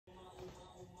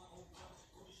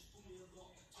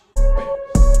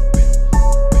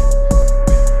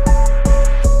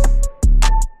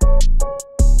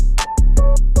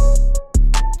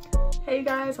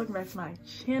welcome back to my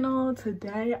channel.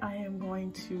 Today I am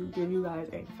going to give you guys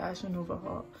a Fashion Nova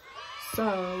haul.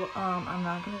 So I'm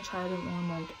not going to try them on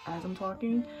like as I'm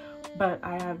talking, but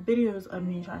I have videos of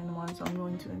me trying them on, so I'm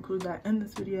going to include that in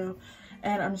this video.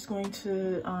 And I'm just going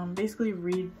to basically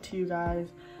read to you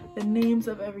guys the names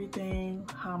of everything,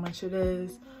 how much it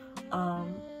is,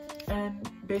 and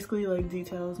basically like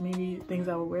details, maybe things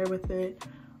I will wear with it.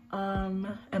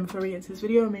 And before we get into this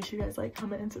video, make sure you guys like,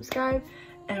 comment, and subscribe,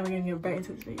 and we're gonna get right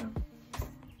into this video.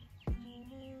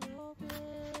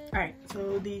 Alright,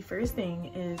 so the first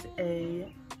thing is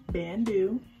a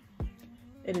bandeau.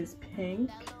 It is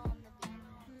pink.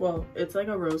 Well, it's like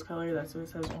a rose color, that's what it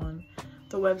says on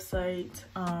the website.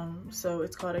 So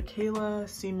it's called a Kayla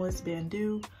Seamless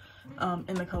Bandeau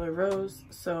in the color rose.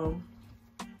 So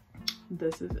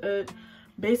this is it.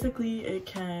 Basically it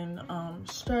can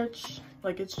stretch,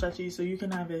 like it's stretchy, so you can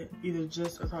have it either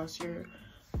just across your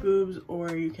boobs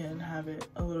or you can have it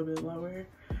a little bit lower.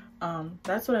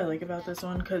 That's what I like about this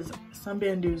one, because some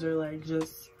bandeaus are like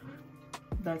just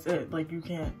that's it, like you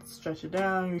can't stretch it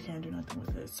down, you can't do nothing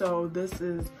with it. So this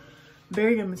is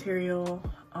very good material.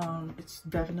 It's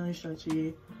definitely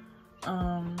stretchy.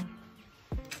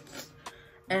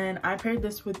 And I paired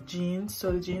this with jeans.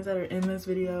 So the jeans that are in this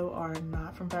video are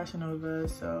not from Fashion Nova,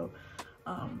 so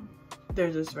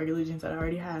they're just regular jeans that I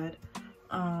already had.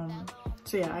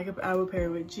 So yeah, I would pair it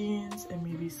with jeans and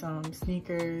maybe some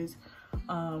sneakers,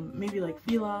 maybe like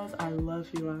Filas. I love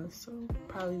Filas, so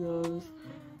probably those.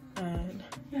 And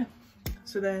yeah,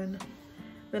 so then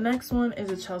the next one is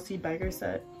a Chelsea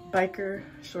biker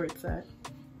short set.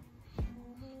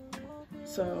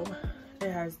 So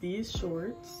it has these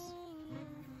shorts,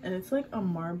 and it's like a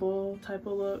marble type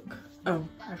of look. Oh,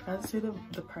 I forgot to say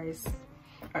the price.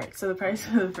 All right, so the price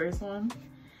for the first one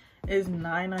is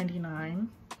 $9.99.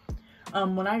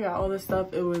 When I got all this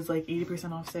stuff, it was like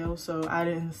 80% off sale, so I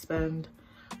didn't spend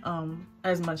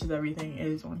as much as everything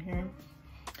is on here.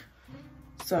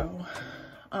 So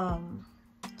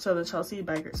so the Chelsea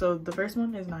biker, so the first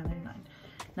one is $9.99.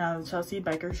 Now the Chelsea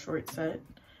biker short set,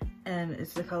 and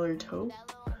it's the color taupe.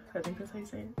 I think that's how you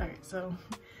say it. All right, so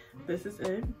this is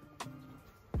it.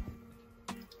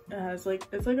 It has like,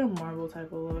 it's like a marble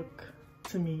type of look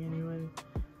to me anyway.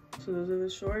 So those are the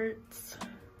shorts,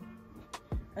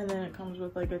 and then it comes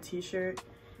with like a t-shirt.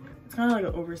 It's kind of like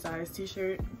an oversized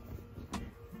t-shirt.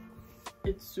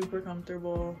 It's super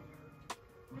comfortable.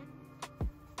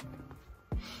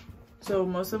 So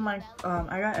most of my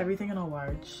I got everything in a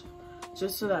large,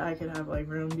 just so that I could have like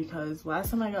room, because last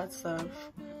time I got stuff,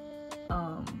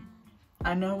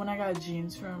 I know when I got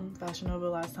jeans from Fashion Nova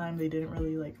last time, they didn't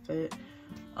really like fit.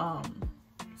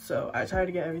 So I tried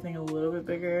to get everything a little bit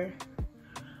bigger.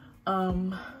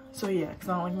 So yeah, because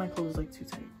I don't like my clothes like too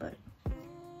tight. But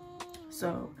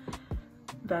so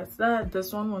that's that.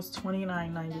 This one was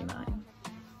 $29.99.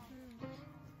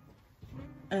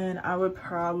 And I would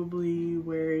probably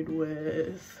wear it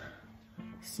with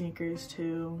sneakers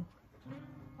too.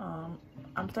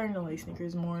 I'm starting to like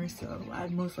sneakers more, so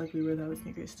I'd most likely wear that with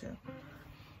sneakers too.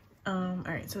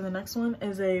 Alright, so the next one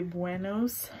is a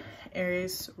Buenos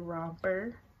Aires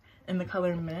romper in the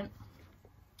color mint.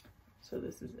 So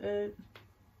this is it.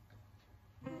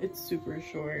 It's super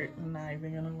short, I'm not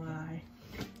even gonna lie.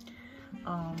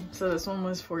 So this one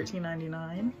was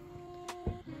 $14.99.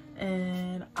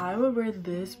 And I would wear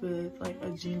this with like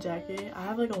a jean jacket. I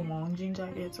have like a long jean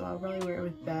jacket, so I'll probably wear it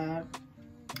with that.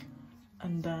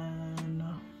 And then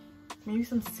maybe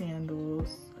some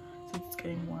sandals since it's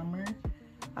getting warmer.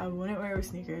 I wouldn't wear it with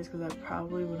sneakers because that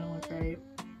probably wouldn't look right.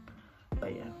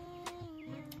 But yeah,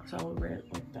 so I would wear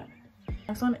it like that.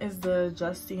 Next one is the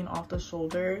Justine off the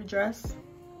shoulder dress.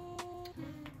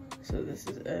 So this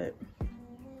is it.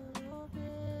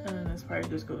 And then this part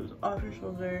just goes off your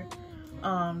shoulder.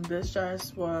 This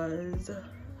dress was,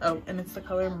 oh, and it's the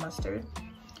color mustard,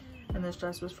 and this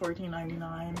dress was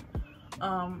 $14.99.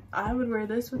 I would wear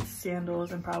this with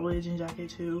sandals and probably a jean jacket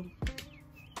too.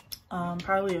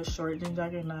 Probably a short jean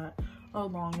jacket, not a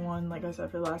long one like I said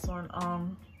for the last one.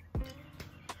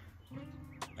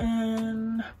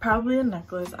 And probably a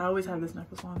necklace. I always have this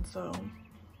necklace on, so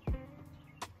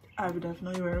I would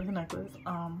definitely wear it with a necklace.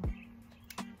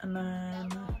 And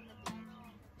then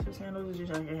two sandals, a jean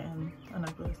jacket, and a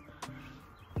necklace.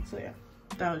 So yeah,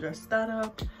 that would dress that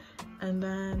up. And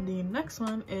then the next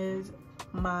one is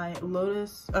my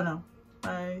Lotus, oh no,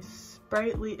 my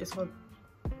Sprightly, it's called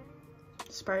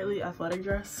Sprightly athletic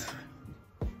dress.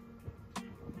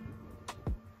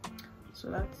 So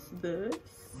that's this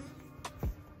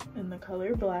in the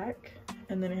color black,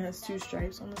 and then it has two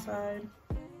stripes on the side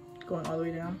going all the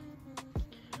way down.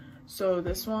 So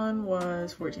this one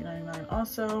was $14.99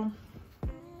 also.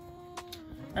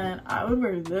 And I would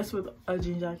wear this with a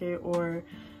jean jacket, or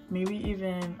maybe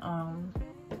even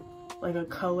like a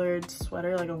colored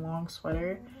sweater, like a long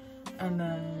sweater, and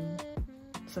then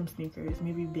some sneakers,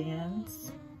 maybe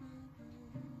Vans.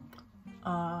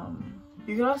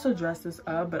 You could also dress this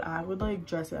up, but I would like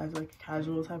dress it as like a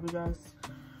casual type of dress.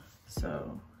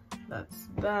 So that's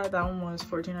that. That one was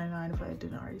 $14.99 if I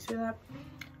didn't already say that.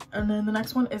 And then the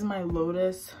next one is my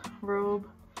Lotus robe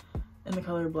in the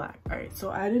color black. All right, so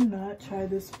I did not try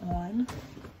this on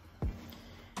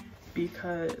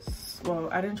because, well,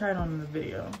 I didn't try it on in the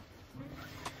video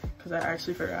because I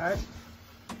actually forgot.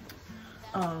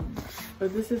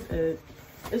 But this is it.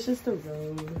 It's just a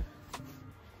robe.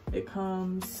 It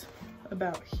comes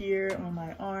about here on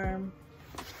my arm,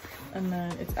 and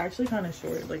then it's actually kind of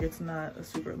short. Like, it's not a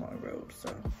super long robe,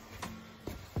 so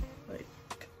like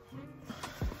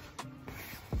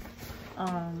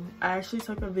I actually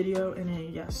took a video in it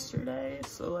yesterday,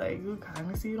 so like you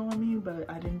kind of see it on me, but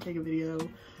I didn't take a video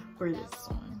for this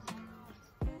one.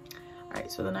 All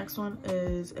right, so the next one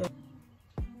is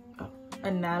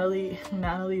a Natalie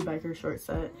biker short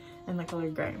set in the color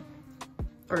gray,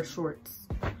 or shorts.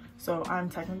 So I'm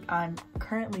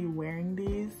currently wearing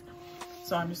these,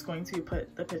 so I'm just going to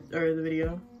put the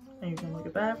video and you can look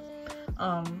at that.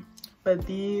 But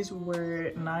these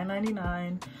were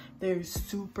 $9.99. They're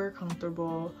super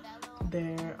comfortable.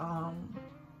 They're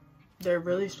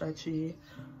really stretchy.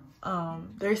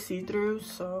 They're see-through,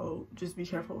 so just be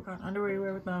careful what kind of underwear you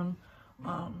wear with them.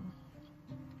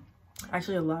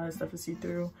 Actually, a lot of stuff is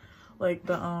see-through, like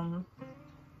the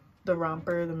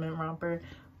romper, the mint romper.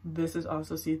 This is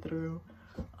also see-through.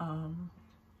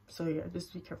 So yeah,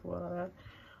 just be careful with all that.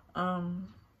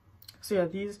 So yeah,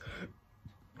 these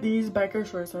biker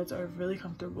short sets are really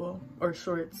comfortable, or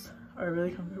shorts are really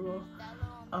comfortable.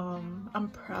 I'm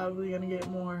probably gonna get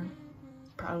more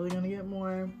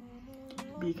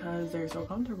because they're so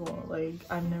comfortable. Like,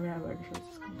 I've never had biker shorts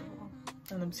this comfortable,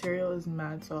 and the material is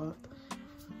mad soft.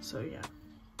 So yeah.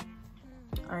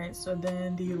 All right, so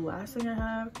then the last thing I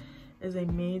have is a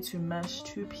made to mesh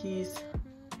 2-piece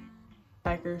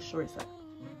biker short set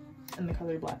in the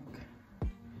color black.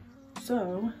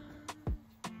 So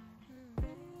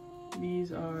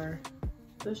these are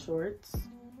the shorts,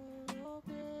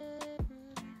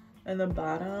 and the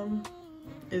bottom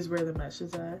is where the mesh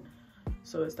is at.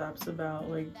 So it stops about,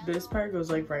 like, this part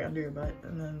goes like right under your butt,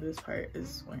 and then this part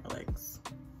is on your legs.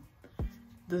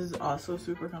 This is also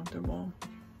super comfortable.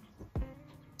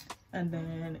 And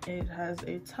then it has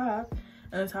a top,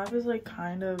 and the top is like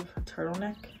kind of a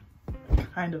turtleneck,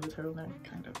 kind of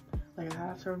like a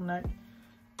half turtleneck.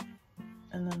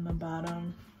 And then the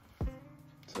bottom,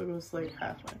 so it goes like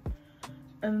halfway.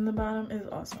 And then the bottom is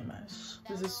also mesh.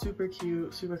 This is super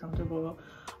cute, super comfortable.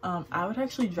 I would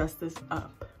actually dress this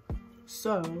up.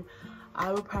 So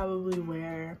I would probably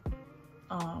wear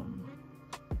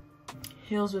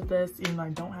heels with this, even though I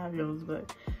don't have heels,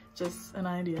 but just an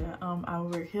idea. I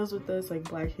would wear heels with this, like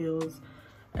black heels,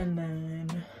 and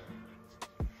then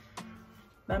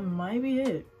that might be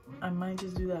it. I might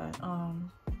just do that.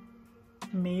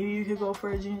 Maybe you could go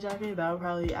for a jean jacket. That would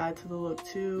probably add to the look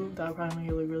too. That would probably make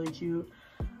it look really cute.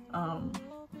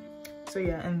 So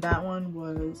yeah, and that one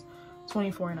was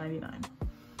 $24.99.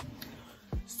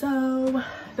 So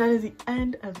that is the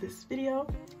end of this video.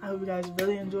 I hope you guys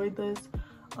really enjoyed this.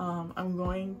 I'm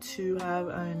going to have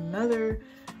another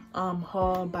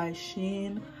haul by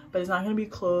Shein, but it's not going to be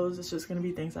clothes. It's just going to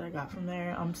be things that I got from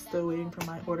there. I'm still waiting for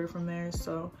my order from there,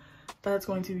 so that's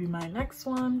going to be my next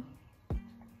one.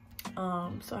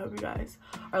 So I hope you guys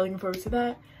are looking forward to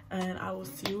that, and I will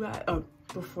see you guys. Oh,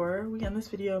 before we end this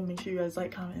video, make sure you guys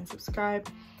like, comment, and subscribe,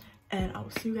 and I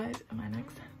will see you guys in my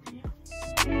next video.